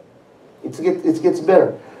better. It gets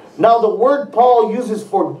better. Now the word Paul uses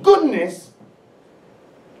for goodness,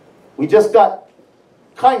 we just got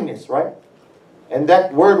kindness, right? And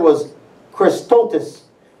that word was Christotes.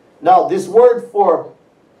 Now this word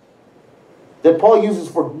that Paul uses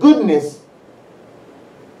for goodness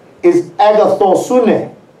is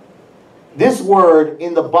agathosune. This word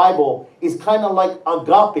in the Bible is kind of like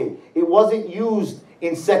agape. It wasn't used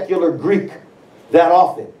in secular Greek that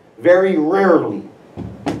often. Very rarely.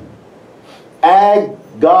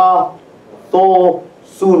 Agathosune.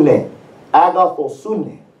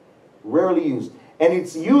 Agathosune. Rarely used. And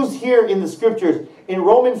it's used here in the scriptures. In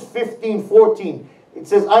Romans 15:14, it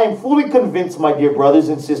says, I am fully convinced, my dear brothers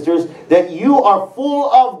and sisters, that you are full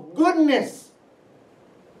of goodness.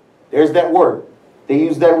 There's that word. They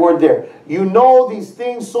use that word there. You know these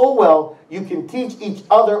things so well, you can teach each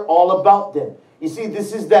other all about them. You see,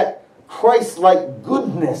 this is that Christ-like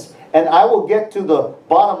goodness. And I will get to the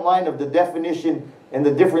bottom line of the definition and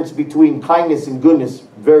the difference between kindness and goodness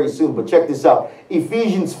very soon. But check this out.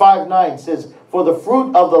 Ephesians 5:9 says, for the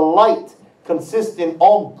fruit of the light consists in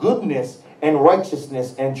all goodness and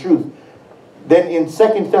righteousness and truth. Then in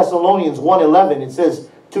 2 Thessalonians 1:11 it says,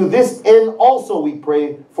 to this end also we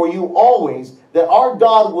pray for you always, that our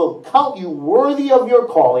God will count you worthy of your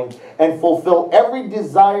calling and fulfill every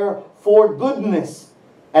desire for goodness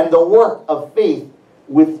and the work of faith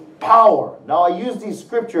with power. Now I use these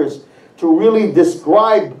scriptures to really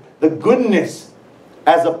describe the goodness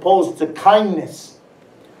as opposed to kindness.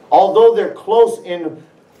 Although they're close in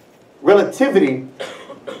relativity,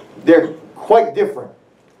 they're quite different.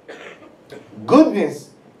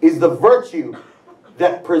 Goodness is the virtue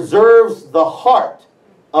that preserves the heart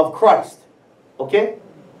of Christ. Okay?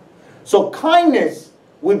 So kindness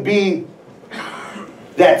would be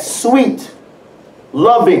that sweet,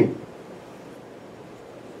 loving,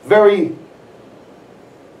 very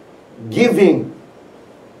giving,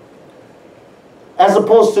 as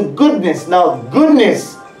opposed to goodness. Now,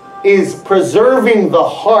 goodness is preserving the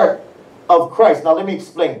heart of Christ. Now, let me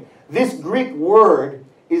explain. This Greek word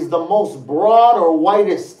is the most broad or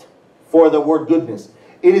widest for the word goodness.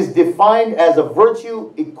 It is defined as a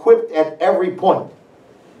virtue equipped at every point.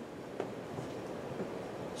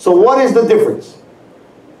 So what is the difference?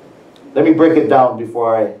 Let me break it down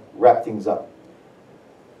before I wrap things up.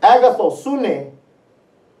 Agathosune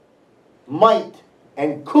might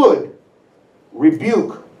and could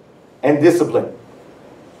rebuke and discipline.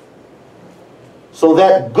 So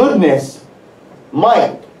that goodness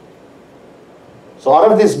might. So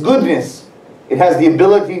out of this goodness, it has the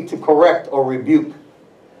ability to correct or rebuke.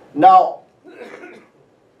 Now,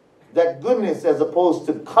 that goodness as opposed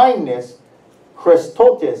to kindness,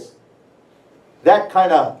 Christotes, that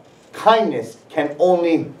kind of kindness can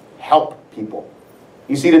only help people.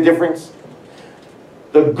 You see the difference?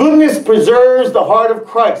 The goodness preserves the heart of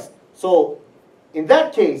Christ. So, in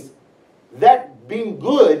that case, that being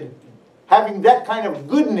good, having that kind of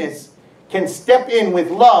goodness, can step in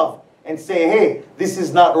with love and say, hey, this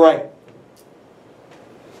is not right.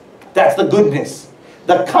 That's the goodness.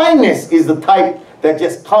 The kindness is the type that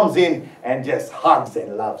just comes in and just hugs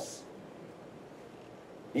and loves.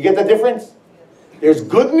 You get the difference? There's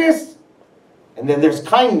goodness, and then there's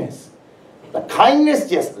kindness. The kindness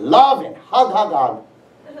just love and hug, hug, hug.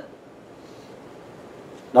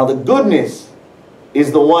 Now the goodness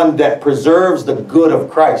is the one that preserves the good of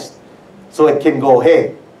Christ. So it can go,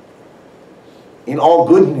 hey, in all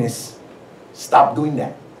goodness, stop doing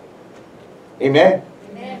that. Amen?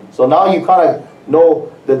 Amen. So now you kind of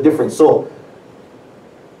know the difference. So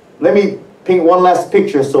let me paint one last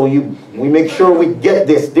picture so we make sure we get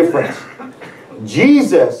this difference.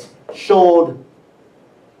 Jesus showed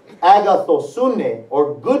agathosune,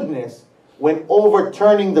 or goodness, when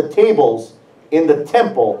overturning the tables in the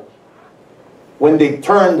temple, when they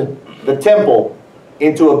turned the temple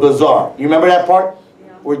into a bazaar. You remember that part?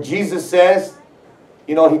 Yeah. Where Jesus says,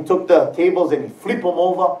 you know, he took the tables and he flipped them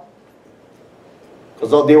over.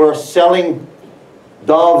 Because they were selling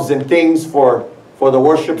doves and things for the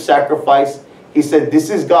worship sacrifice. He said, this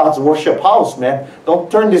is God's worship house, man. Don't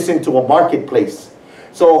turn this into a marketplace.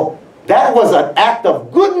 So that was an act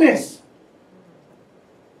of goodness.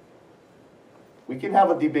 We can have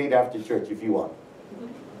a debate after church if you want.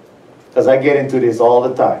 Because I get into this all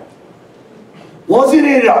the time. Wasn't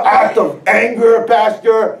it an act of anger,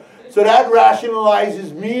 Pastor? So that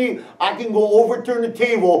rationalizes me. I can go overturn the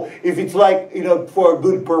table if it's like, you know, for a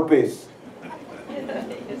good purpose.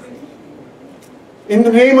 In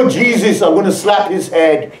the name of Jesus, I'm going to slap his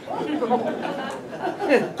head.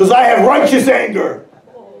 Because I have righteous anger.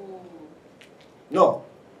 No.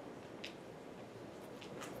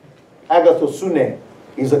 Agathosune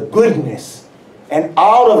is a goodness. And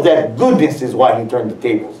out of that goodness is why he turned the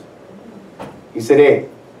tables. He said, hey,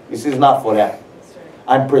 this is not for that.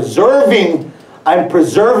 I'm preserving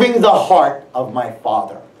the heart of my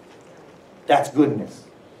Father. That's goodness.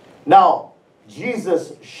 Now,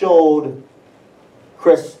 Jesus showed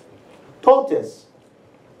Christotes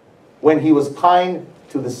when he was kind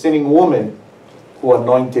to the sinning woman who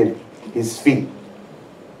anointed his feet.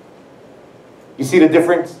 You see the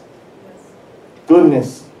difference?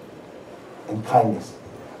 Goodness and kindness.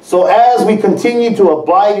 So as we continue to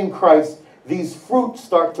abide in Christ, these fruits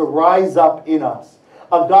start to rise up in us.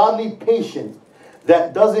 A godly patience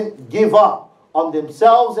that doesn't give up on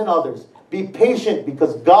themselves and others. Be patient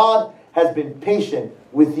because God has been patient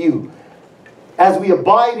with you. As we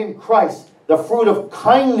abide in Christ, the fruit of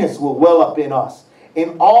kindness will well up in us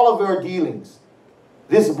in all of our dealings.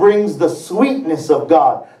 This brings the sweetness of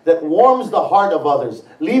God that warms the heart of others,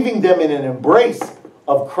 leaving them in an embrace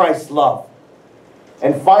of Christ's love.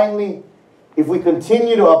 And finally, if we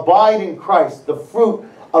continue to abide in Christ, the fruit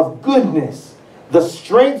of goodness, the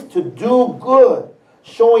strength to do good,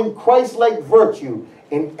 showing Christ-like virtue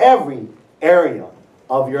in every area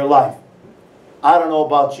of your life. I don't know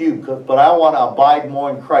about you, but I want to abide more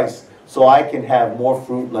in Christ so I can have more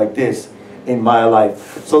fruit like this in my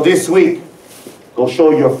life. So this week, go show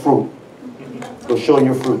your fruit. Go show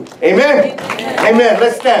your fruit. Amen? Amen. Amen.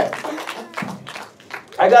 Let's stand.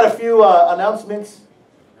 I got a few announcements.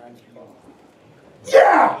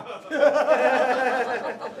 Yeah!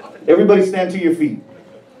 Everybody stand to your feet.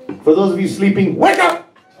 For those of you sleeping, wake up!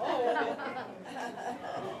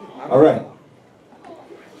 All right.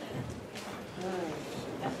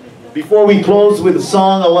 Before we close with a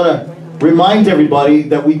song, I want to remind everybody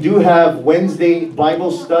that we do have Wednesday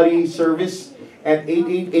Bible study service at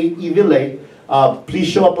 888 Ivile. Please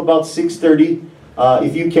show up about 6:30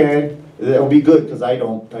 if you can. That will be good because I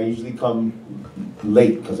don't. I usually come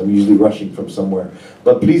late because I'm usually rushing from somewhere.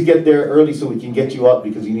 But please get there early so we can get you up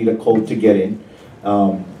because you need a code to get in.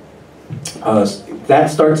 That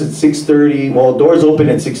starts at 6:30. Well, doors open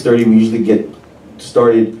at 6:30. We usually get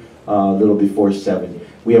started a little before 7.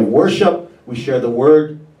 We have worship. We share the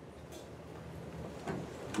word.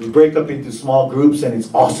 We break up into small groups and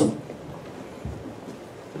it's awesome.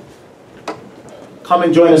 Come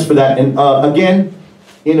and join us for that. And again,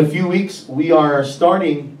 in a few weeks, we are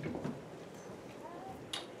starting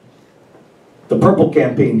the Purple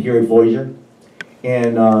campaign here at Voyager.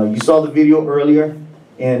 And you saw the video earlier.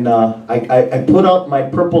 And I put out my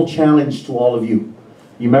Purple challenge to all of you.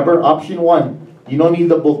 You remember option 1? You don't need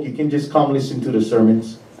the book. You can just come listen to the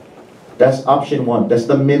sermons. That's option 1. That's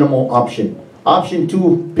the minimal option. Option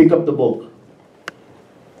 2, pick up the book.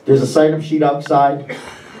 There's a sign-up sheet outside.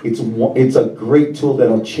 It's a great tool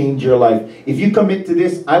that'll change your life. If you commit to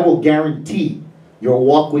this, I will guarantee your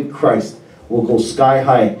walk with Christ will go sky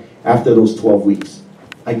high after those 12 weeks.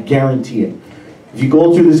 I guarantee it. If you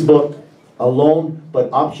go through this book alone, but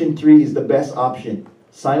option 3 is the best option.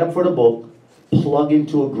 Sign up for the book, plug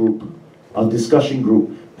into a group, a discussion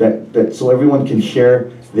group, that so everyone can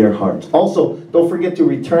share their hearts. Also, don't forget to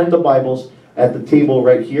return the Bibles at the table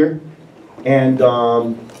right here. And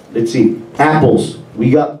let's see, apples. We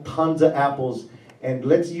got tons of apples, and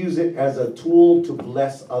let's use it as a tool to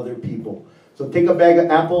bless other people. So take a bag of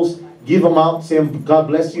apples, give them out, say, God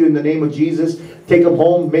bless you in the name of Jesus. Take them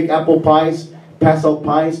home, make apple pies, pass out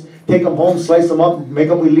pies. Take them home, slice them up, make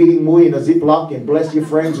them with lihing mui in a Ziploc, and bless your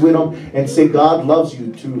friends with them, and say God loves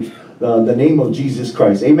you to the name of Jesus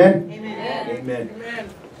Christ. Amen? Amen. Amen. Amen.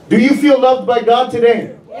 Do you feel loved by God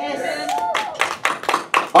today? Yes.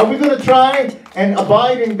 Are we going to try and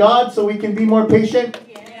abide in God so we can be more patient?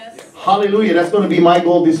 Yes. Hallelujah. That's going to be my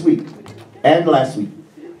goal this week and last week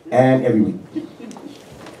and every week.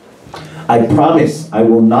 I promise I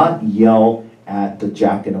will not yell at the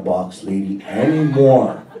Jack in the Box lady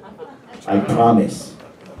anymore. I promise.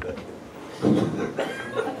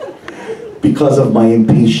 Because of my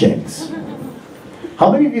impatience. How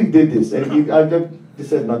many of you did this?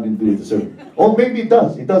 This has nothing to do with the sermon. Oh, maybe it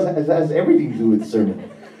does. It does. It has everything to do with the sermon.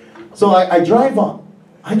 So I drive up.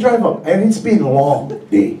 And it's been a long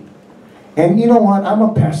day. And you know what? I'm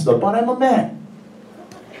a pastor, but I'm a man.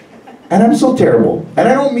 And I'm so terrible. And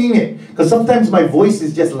I don't mean it. Because sometimes my voice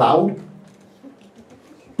is just loud.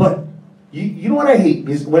 But you know what I hate?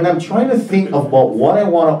 Is when I'm trying to think about what I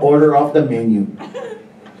want to order off the menu.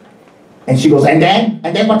 And she goes, and then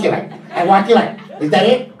what you like? And what you like? Is that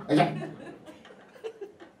it?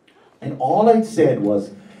 And all I said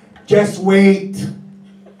was, just wait.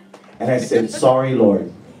 And I said, sorry,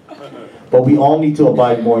 Lord. But we all need to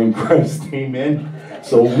abide more in Christ. Amen.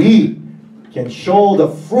 So we can show the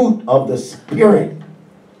fruit of the Spirit.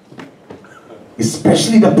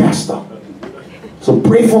 Especially the pastor. So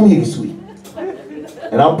pray for me this week.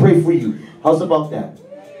 And I'll pray for you. How's about that?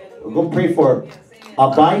 We're going to pray for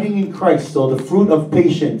abiding in Christ so the fruit of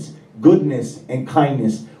patience, goodness, and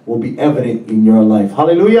kindness will be evident in your life.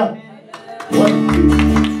 Hallelujah. He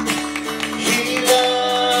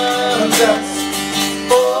loves us.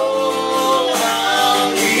 Oh,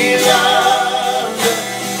 how he loves us.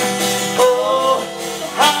 Oh,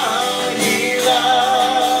 how he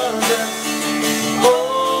loves us.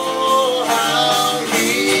 Oh, how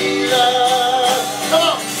he loves. Come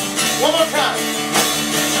on, one more time.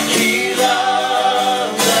 He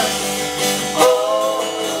loves us. Oh,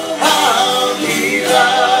 how he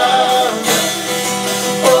loves us.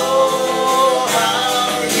 Oh,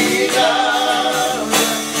 how he loves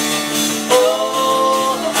us.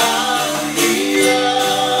 Oh, how he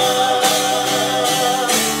loves.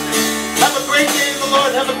 Have a great day in the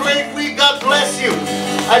Lord. Have a great week. God bless you.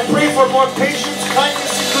 I pray for more patience,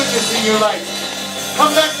 kindness, and goodness in your life.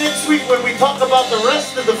 Come back next week when we talk about the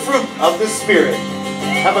rest of the fruit of the Spirit.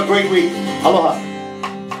 Have a great week. Aloha.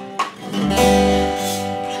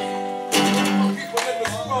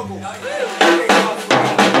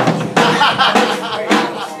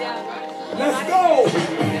 Let's go!